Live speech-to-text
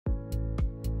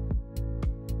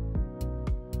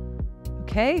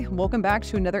Okay, welcome back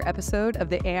to another episode of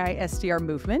the AI SDR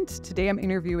movement. Today I'm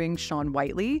interviewing Sean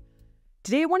Whiteley.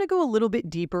 Today I want to go a little bit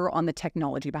deeper on the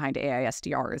technology behind AI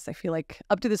SDRs. I feel like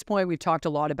up to this point we've talked a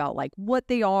lot about like what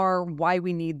they are, why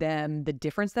we need them, the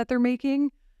difference that they're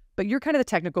making, but you're kind of the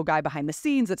technical guy behind the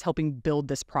scenes that's helping build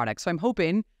this product. So I'm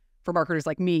hoping for marketers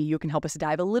like me, you can help us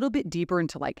dive a little bit deeper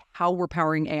into like how we're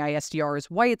powering AI SDRs,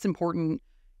 why it's important,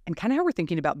 and kind of how we're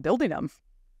thinking about building them.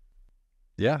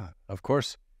 Yeah, of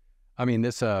course. I mean,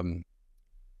 this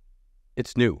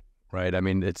it's new, right? I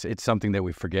mean, it's something that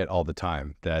we forget all the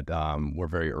time that we're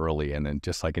very early in, and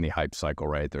just like any hype cycle,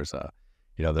 right? There's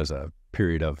a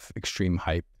period of extreme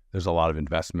hype. There's a lot of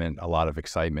investment, a lot of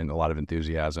excitement, a lot of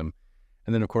enthusiasm,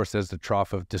 and then of course there's the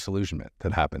trough of disillusionment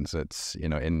that happens. It's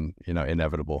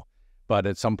inevitable, but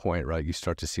at some point, right, you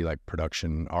start to see like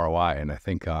production ROI, and I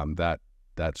think that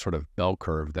sort of bell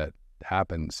curve that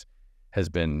happens has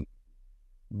been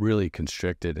really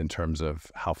constricted in terms of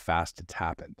how fast it's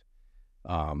happened.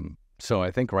 So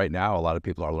I think right now a lot of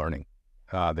people are learning.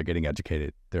 They're getting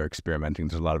educated. They're experimenting.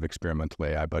 There's a lot of experimental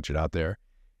AI budget out there.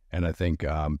 And I think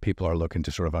people are looking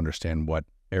to sort of understand what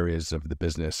areas of the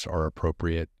business are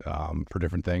appropriate for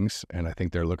different things. And I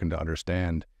think they're looking to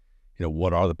understand,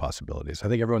 what are the possibilities. I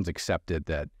think everyone's accepted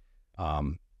that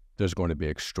there's going to be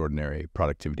extraordinary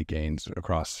productivity gains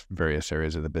across various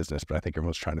areas of the business. But I think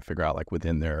everyone's trying to figure out, like,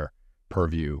 within their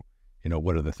purview,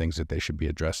 what are the things that they should be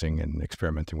addressing and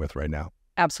experimenting with right now?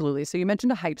 Absolutely. So you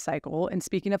mentioned a hype cycle. And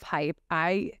speaking of hype,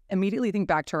 I immediately think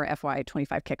back to our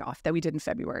FY25 kickoff that we did in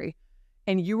February.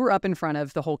 And you were up in front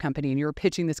of the whole company and you were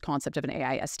pitching this concept of an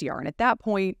AI SDR. And at that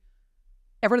point,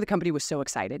 everyone at the company was so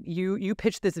excited. You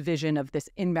pitched this vision of this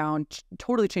inbound,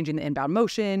 totally changing the inbound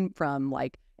motion from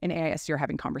like an AI SDR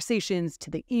having conversations to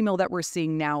the email that we're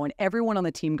seeing now. And everyone on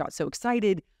the team got so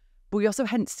excited. But we also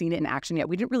hadn't seen it in action yet.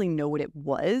 We didn't really know what it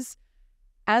was.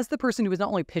 As the person who was not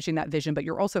only pitching that vision, but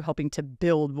you're also helping to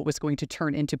build what was going to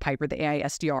turn into Piper, the AI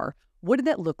SDR, what did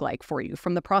that look like for you?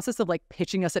 From the process of like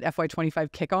pitching us at FY25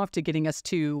 kickoff to getting us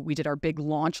to, we did our big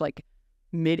launch like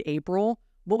mid-April.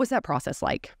 What was that process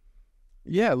like?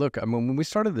 Yeah, look, I mean, when we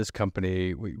started this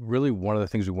company, one of the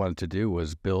things we wanted to do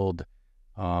was build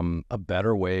a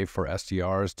better way for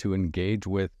SDRs to engage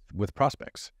with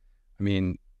prospects. I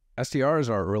mean, SDRs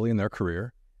are early in their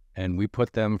career, and we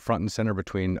put them front and center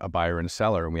between a buyer and a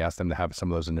seller, and we asked them to have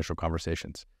some of those initial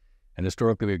conversations. And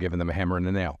historically, we've given them a hammer and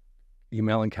a nail,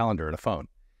 email and calendar and a phone.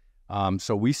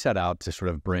 So we set out to sort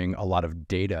of bring a lot of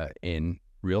data in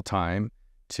real time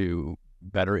to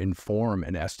better inform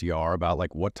an SDR about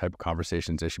like what type of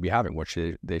conversations they should be having, what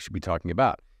they should be talking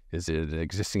about. Is it an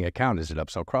existing account? Is it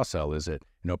upsell, cross-sell? Is it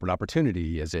an open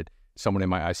opportunity? Is it someone in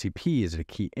my ICP? Is it a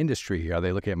key industry? Are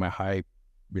they looking at my high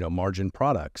margin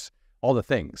products, all the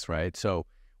things, right? So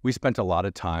we spent a lot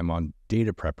of time on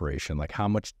data preparation, like how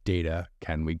much data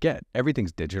can we get?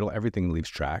 Everything's digital, everything leaves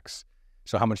tracks.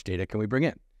 So how much data can we bring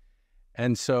in?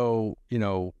 And so,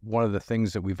 one of the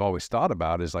things that we've always thought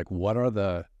about is like, what are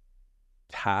the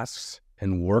tasks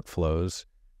and workflows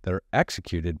that are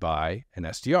executed by an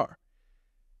SDR?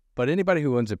 But anybody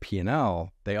who owns a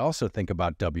P&L, they also think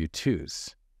about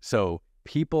W-2s. So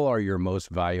people are your most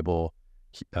valuable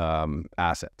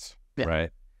assets, yeah, right?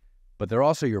 But they're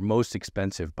also your most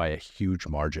expensive by a huge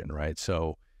margin, right?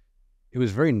 So it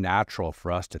was very natural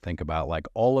for us to think about like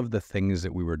all of the things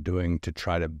that we were doing to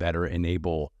try to better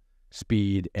enable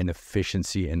speed and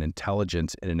efficiency and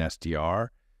intelligence in an SDR.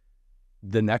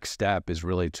 The next step is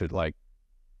really to like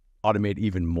automate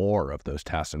even more of those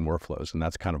tasks and workflows. And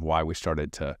that's kind of why we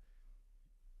started to,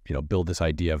 build this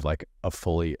idea of like a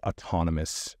fully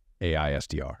autonomous AI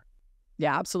SDR.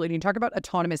 Yeah, absolutely. You talk about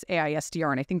autonomous AI SDR,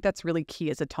 and I think that's really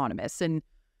key, is autonomous. And,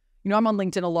 I'm on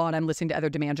LinkedIn a lot. I'm listening to other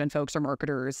demand gen folks or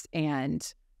marketers. And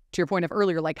to your point of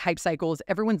earlier, like hype cycles,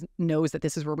 everyone knows that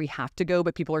this is where we have to go,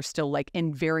 but people are still like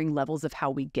in varying levels of how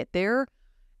we get there.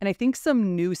 And I think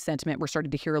some new sentiment we're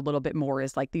starting to hear a little bit more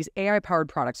is like these AI-powered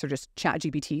products are just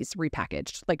ChatGPTs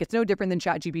repackaged. Like it's no different than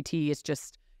ChatGPT. It's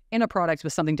just in a product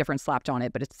with something different slapped on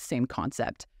it, but it's the same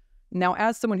concept. Now,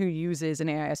 as someone who uses an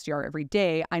AI SDR every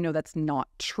day, I know that's not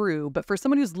true. But for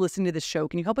someone who's listening to this show,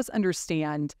 can you help us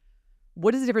understand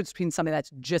what is the difference between something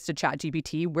that's just a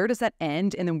ChatGPT? Where does that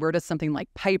end? And then where does something like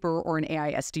Piper or an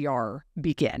AI SDR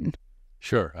begin?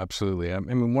 Sure, absolutely. I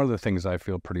mean, one of the things I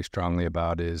feel pretty strongly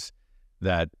about is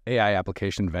that AI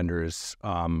application vendors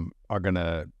are going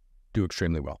to do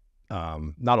extremely well.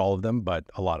 Not all of them, but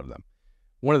a lot of them.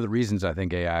 One of the reasons I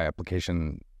think AI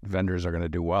application vendors are going to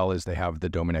do well is they have the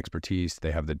domain expertise,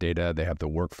 they have the data, they have the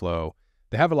workflow,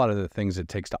 they have a lot of the things it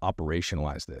takes to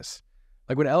operationalize this.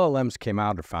 Like when LLMs came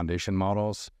out, or foundation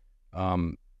models,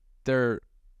 they're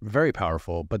very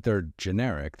powerful, but they're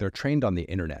generic. They're trained on the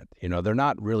internet. They're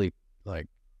not really like,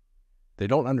 they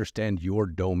don't understand your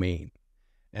domain.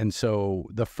 And so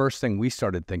the first thing we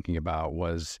started thinking about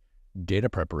was data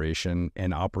preparation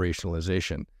and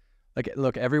operationalization. Like,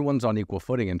 look, everyone's on equal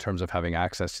footing in terms of having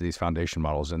access to these foundation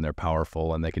models, and they're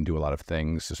powerful and they can do a lot of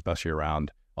things, especially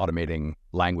around automating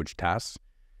language tasks,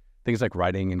 things like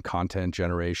writing and content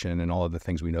generation and all of the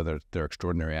things we know that they're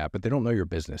extraordinary at, but they don't know your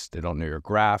business. They don't know your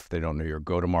graph. They don't know your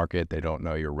go-to-market. They don't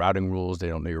know your routing rules. They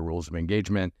don't know your rules of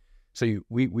engagement. So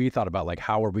we thought about, like,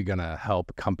 how are we going to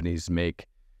help companies make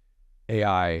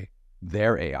AI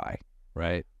their AI,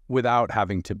 right? Without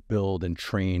having to build and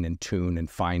train and tune and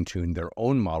fine-tune their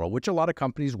own model, which a lot of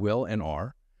companies will and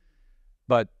are.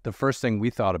 But the first thing we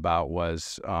thought about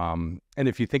was, and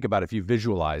if you think about it, if you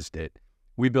visualized it,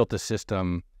 we built a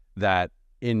system that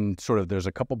in sort of, there's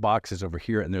a couple boxes over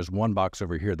here and there's one box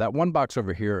over here. That one box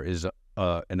over here is an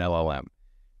LLM,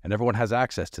 and everyone has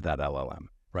access to that LLM,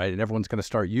 right? And everyone's going to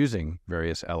start using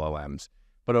various LLMs.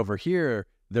 But over here,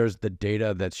 there's the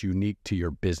data that's unique to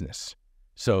your business.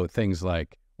 So things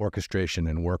like orchestration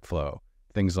and workflow,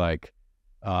 things like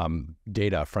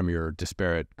data from your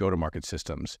disparate go-to-market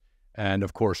systems, and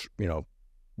of course,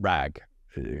 RAG,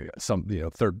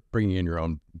 bringing in your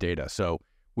own data. So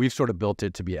we've sort of built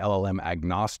it to be LLM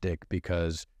agnostic,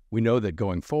 because we know that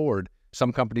going forward,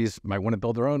 some companies might want to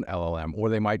build their own LLM, or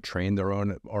they might train their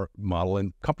own model,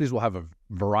 and companies will have a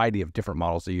variety of different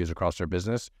models they use across their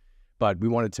business. But we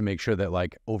wanted to make sure that,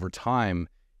 like, over time,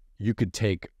 you could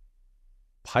take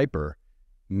Piper,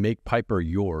 make Piper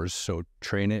yours, so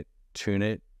train it, tune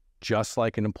it, just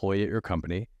like an employee at your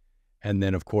company, and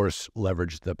then, of course,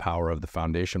 leverage the power of the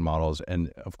foundation models,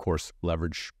 and, of course,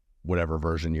 leverage whatever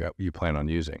version you plan on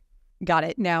using. Got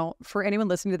it. Now, for anyone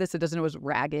listening to this that doesn't know what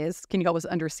RAG is, can you help us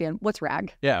understand what's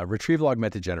RAG? Yeah, retrieval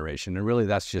augmented generation. And really,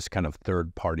 that's just kind of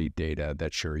third-party data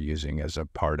that you're using as a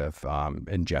part of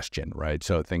ingestion, right?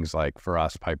 So things like, for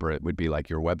us, Piper, it would be like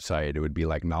your website. It would be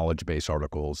like knowledge base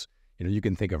articles. You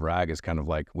can think of RAG as kind of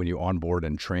like when you onboard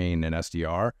and train an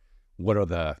SDR, what are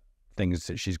the things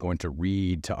that she's going to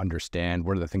read to understand?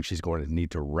 What are the things she's going to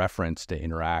need to reference to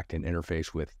interact and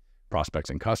interface with prospects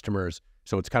and customers?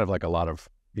 So it's kind of like a lot of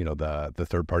the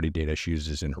third-party data she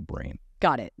uses in her brain.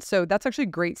 Got it. So that's actually a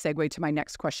great segue to my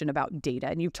next question about data.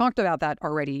 And you've talked about that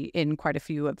already in quite a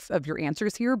few of your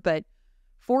answers here. But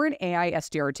for an AI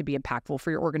SDR to be impactful for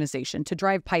your organization, to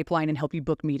drive pipeline and help you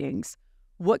book meetings,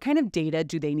 what kind of data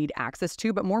do they need access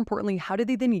to? But more importantly, how do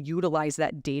they then utilize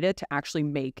that data to actually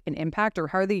make an impact? Or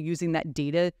how are they using that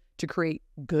data to create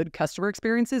good customer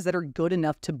experiences that are good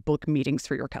enough to book meetings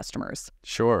for your customers?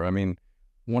 Sure. I mean,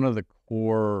 one of the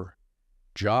core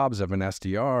jobs of an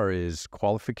SDR is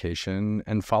qualification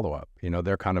and follow-up.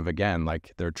 They're kind of, again,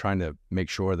 like, they're trying to make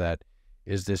sure that,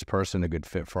 is this person a good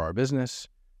fit for our business?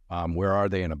 Where are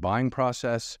they in a buying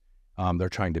process? They're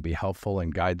trying to be helpful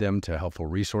and guide them to helpful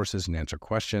resources and answer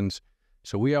questions.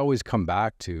 So we always come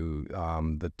back to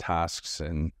the tasks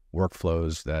and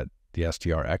workflows that the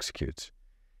SDR executes.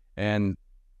 And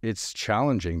it's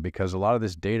challenging because a lot of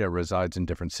this data resides in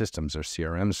different systems. There's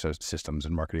CRM systems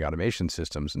and marketing automation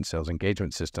systems and sales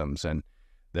engagement systems, and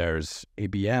there's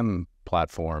ABM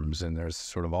platforms, and there's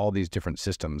sort of all these different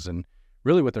systems. And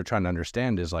really what they're trying to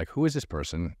understand is, like, who is this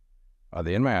person? Are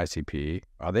they in my ICP?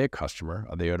 Are they a customer?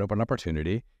 Are they an open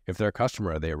opportunity? If they're a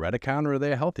customer, are they a red account or are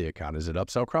they a healthy account? Is it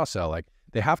upsell, cross-sell? Like,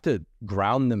 they have to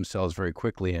ground themselves very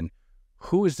quickly in,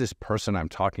 who is this person I'm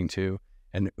talking to?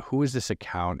 And who is this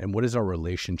account, and what is our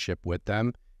relationship with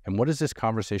them? And what does this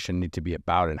conversation need to be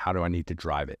about, and how do I need to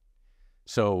drive it?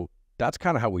 So that's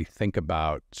kind of how we think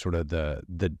about sort of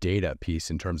the data piece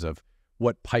in terms of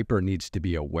what Piper needs to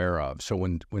be aware of. So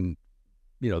when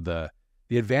the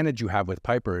advantage you have with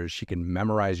Piper is she can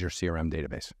memorize your CRM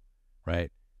database,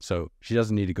 right? So she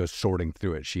doesn't need to go sorting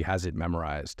through it. She has it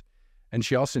memorized. And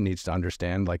she also needs to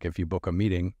understand, like, if you book a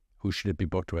meeting, who should it be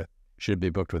booked with? Should it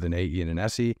be booked with an AE and an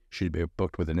SE? Should it be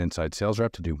booked with an inside sales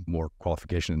rep to do more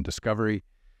qualification and discovery?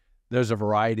 There's a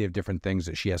variety of different things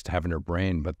that she has to have in her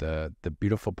brain, but the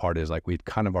beautiful part is, like, we've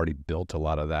kind of already built a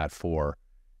lot of that for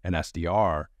an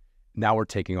SDR. Now we're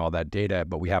taking all that data,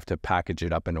 but we have to package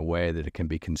it up in a way that it can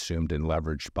be consumed and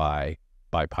leveraged by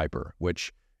Piper,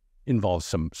 which involves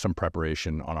some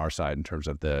preparation on our side in terms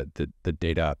of the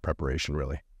data preparation,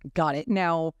 really. Got it.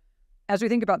 Now, as we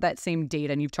think about that same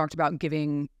data, and you've talked about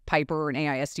giving Piper and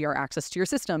AI SDR access to your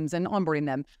systems and onboarding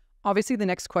them, obviously the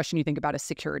next question you think about is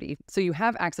security. So you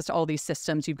have access to all these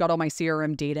systems. You've got all my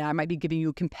CRM data. I might be giving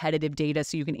you competitive data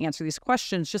so you can answer these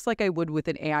questions just like I would with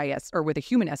an AIS or with a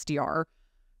human SDR.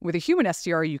 With a human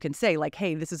SDR, you can say, like,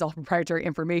 hey, this is all proprietary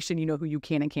information. You know who you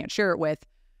can and can't share it with.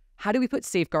 how do we put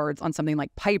safeguards on something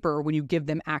like Piper when you give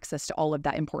them access to all of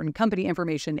that important company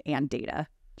information and data?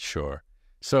 Sure.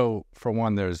 So for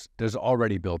one, there's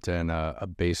already built in a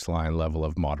baseline level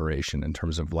of moderation in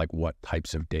terms of like what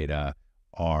types of data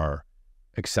are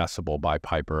accessible by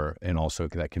Piper and also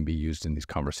that can be used in these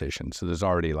conversations. So there's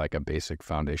already like a basic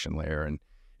foundation layer. And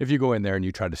if you go in there and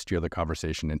you try to steer the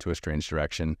conversation into a strange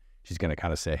direction, she's going to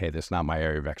kind of say, hey, this is not my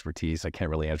area of expertise. I can't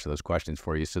really answer those questions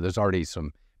for you. So there's already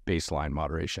some baseline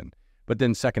moderation. But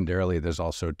then secondarily, there's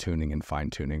also tuning and fine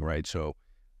tuning, right? So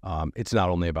it's not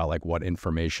only about like what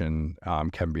information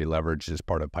can be leveraged as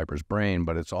part of Piper's brain,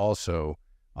 but it's also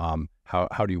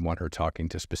how do you want her talking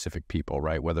to specific people,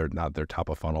 right? Whether or not they're top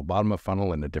of funnel, bottom of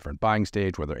funnel in a different buying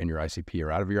stage, whether in your ICP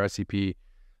or out of your ICP,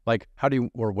 like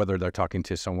or whether they're talking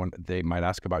to someone, they might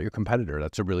ask about your competitor.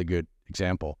 That's a really good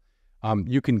example.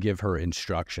 You can give her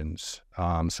instructions,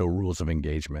 so rules of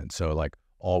engagement. So like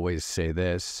always say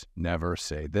this, never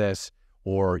say this,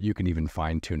 or you can even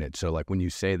fine tune it. So like when you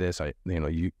say this,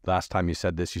 last time you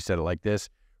said this, you said it like this.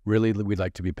 Really, we'd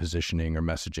like to be positioning or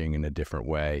messaging in a different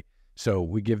way. So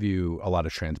we give you a lot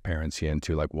of transparency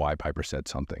into like why Piper said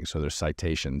something. So there's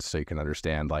citations so you can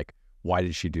understand like, why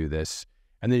did she do this?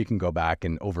 And then you can go back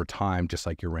and over time, just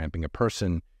like you're ramping a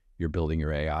person, you're building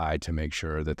your AI to make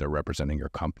sure that they're representing your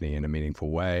company in a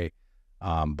meaningful way.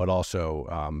 But also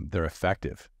they're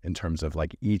effective in terms of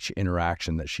like each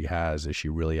interaction that she has, is she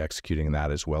really executing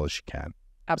that as well as she can?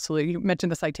 Absolutely. You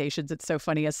mentioned the citations. It's so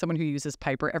funny. As someone who uses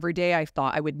Piper every day, I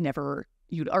thought I would never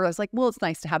or I was like, well, it's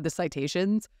nice to have the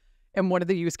citations. And one of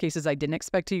the use cases I didn't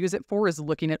expect to use it for is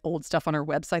looking at old stuff on our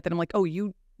website that I'm like, oh,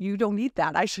 you don't need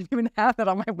that. I shouldn't even have that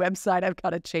on my website. I've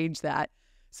got to change that.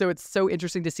 So it's so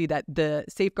interesting to see that the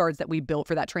safeguards that we built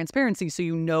for that transparency, so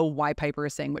you know why Piper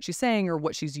is saying what she's saying or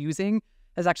what she's using,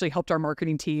 has actually helped our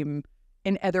marketing team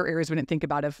in other areas we didn't think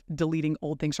about, of deleting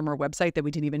old things from our website that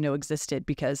we didn't even know existed,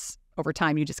 because over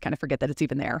time you just kind of forget that it's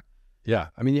even there. Yeah.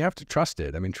 I mean, you have to trust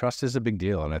it. I mean, trust is a big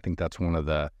deal. And I think that's one of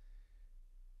the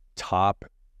top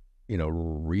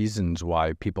reasons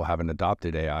why people haven't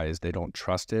adopted AI is they don't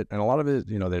trust it. And a lot of it,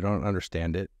 they don't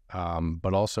understand it,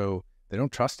 but also they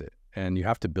don't trust it. And you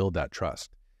have to build that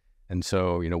trust. And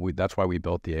so, that's why we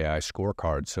built the AI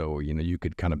scorecard. So, you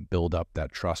could kind of build up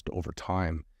that trust over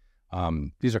time.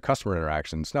 These are customer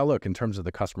interactions. Now, look, in terms of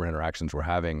the customer interactions we're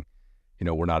having,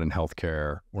 we're not in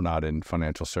healthcare, we're not in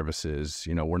financial services,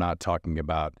 we're not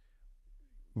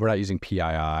using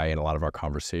PII in a lot of our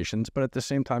conversations, but at the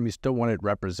same time, you still want it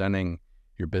representing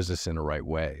your business in the right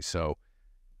way. So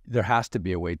there has to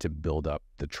be a way to build up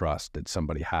the trust that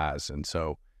somebody has. And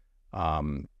so,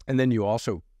 and then you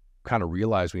also kind of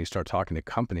realize when you start talking to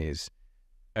companies,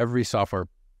 every software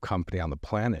company on the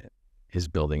planet is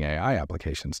building AI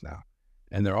applications now.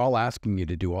 And they're all asking you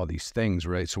to do all these things,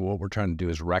 right? So what we're trying to do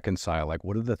is reconcile, like,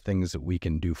 what are the things that we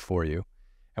can do for you?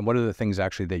 And what are the things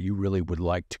actually that you really would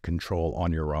like to control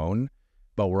on your own?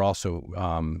 But we're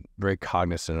also very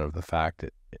cognizant of the fact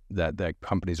that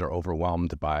companies are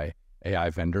overwhelmed by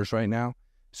AI vendors right now.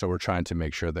 So we're trying to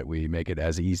make sure that we make it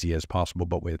as easy as possible,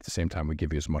 but at the same time, we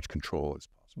give you as much control as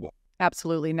possible.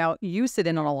 Absolutely. Now, you sit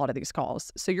in on a lot of these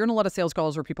calls. So you're in a lot of sales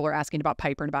calls where people are asking about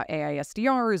Piper and about AI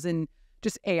SDRs and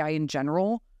just AI in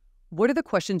general. What are the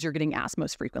questions you're getting asked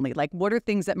most frequently? Like, what are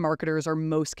things that marketers are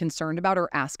most concerned about or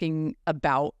asking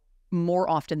about more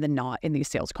often than not in these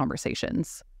sales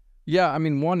conversations? Yeah, I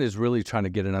mean, one is really trying to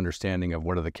get an understanding of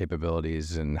what are the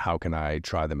capabilities and how can I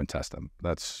try them and test them.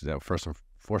 That's first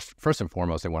and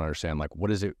foremost, they want to understand, like, what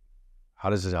is it?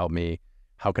 How does this help me?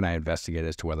 How can I investigate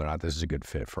as to whether or not this is a good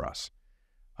fit for us?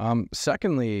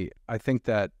 Secondly, I think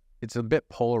that it's a bit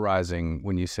polarizing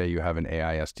when you say you have an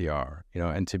AI SDR,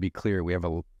 and to be clear, we have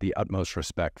the utmost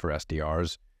respect for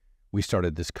SDRs. We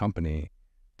started this company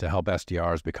to help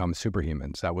SDRs become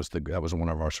superhumans. That was one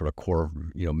of our sort of core,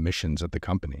 missions at the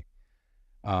company.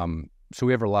 So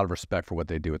we have a lot of respect for what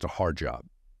they do. It's a hard job.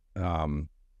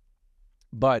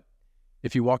 But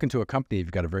if you walk into a company,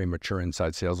 you've got a very mature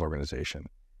inside sales organization,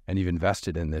 and you've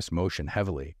invested in this motion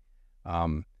heavily.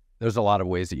 There's a lot of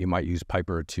ways that you might use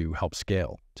Piper to help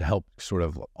scale, to help sort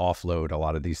of offload a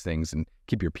lot of these things and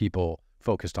keep your people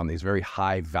focused on these very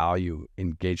high value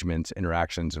engagements,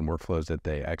 interactions, and workflows that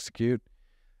they execute.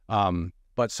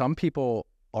 But some people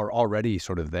are already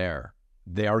sort of there.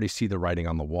 They already see the writing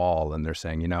on the wall, and they're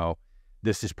saying,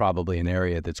 this is probably an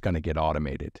area that's going to get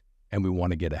automated, and we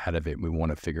want to get ahead of it. And we want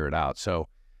to figure it out. So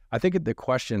I think the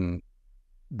question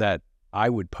that I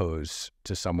would pose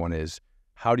to someone is,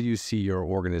 how do you see your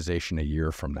organization a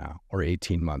year from now or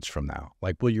 18 months from now?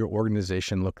 Like, will your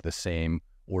organization look the same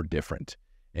or different?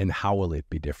 And how will it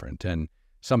be different? And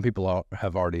some people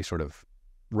have already sort of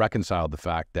reconciled the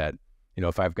fact that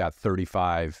If I've got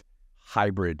 35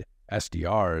 hybrid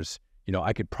SDRs,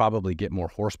 I could probably get more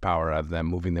horsepower out of them,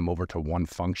 moving them over to one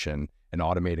function and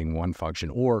automating one function,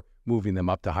 or moving them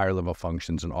up to higher level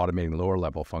functions and automating lower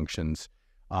level functions.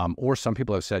 Or some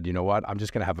people have said, you know what, I'm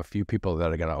just going to have a few people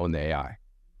that are going to own the AI,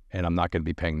 and I'm not going to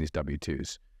be paying these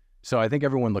W-2s. So I think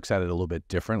everyone looks at it a little bit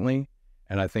differently.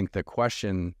 And I think the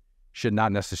question should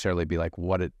not necessarily be like,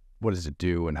 what does it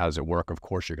do and how does it work? Of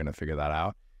course, you're going to figure that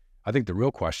out. I think the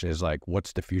real question is like,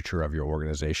 what's the future of your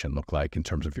organization look like in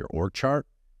terms of your org chart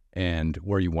and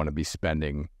where you want to be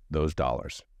spending those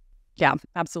dollars? Yeah,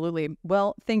 absolutely.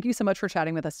 Well, thank you so much for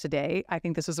chatting with us today. I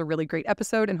think this was a really great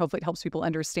episode, and hopefully it helps people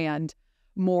understand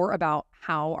more about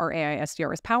how our AI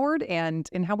SDR is powered and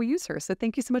how we use her. So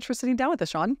thank you so much for sitting down with us,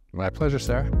 Sean. My pleasure,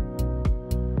 Sarah.